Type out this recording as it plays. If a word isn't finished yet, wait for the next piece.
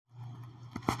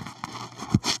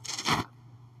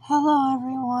Hello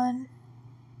everyone.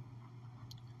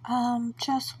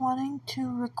 Just wanting to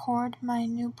record my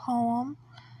new poem.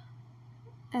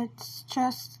 It's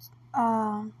just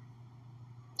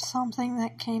something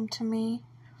that came to me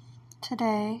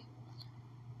today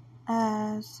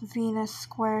as Venus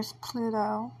squares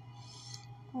Pluto,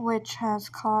 which has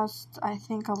caused, I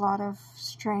think, a lot of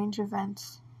strange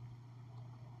events.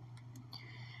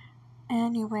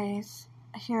 Anyways,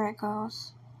 here it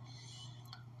goes.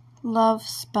 Love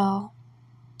spell.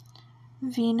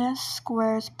 Venus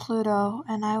squares Pluto,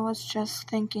 and I was just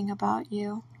thinking about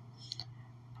you.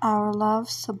 Our love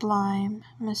sublime,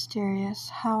 mysterious,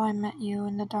 how I met you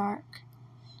in the dark.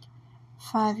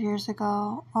 5 years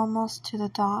ago, almost to the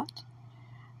dot,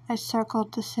 I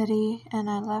circled the city and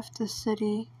I left the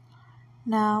city.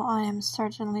 Now I am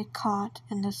certainly caught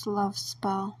in this love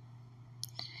spell.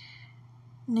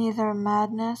 Neither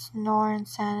madness nor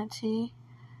insanity,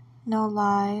 no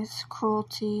lies,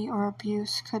 cruelty, or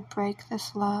abuse could break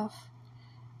this love,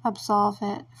 absolve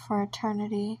it for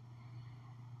eternity.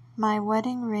 My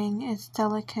wedding ring is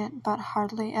delicate but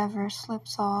hardly ever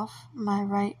slips off my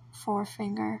right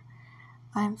forefinger.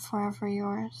 I'm forever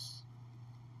yours.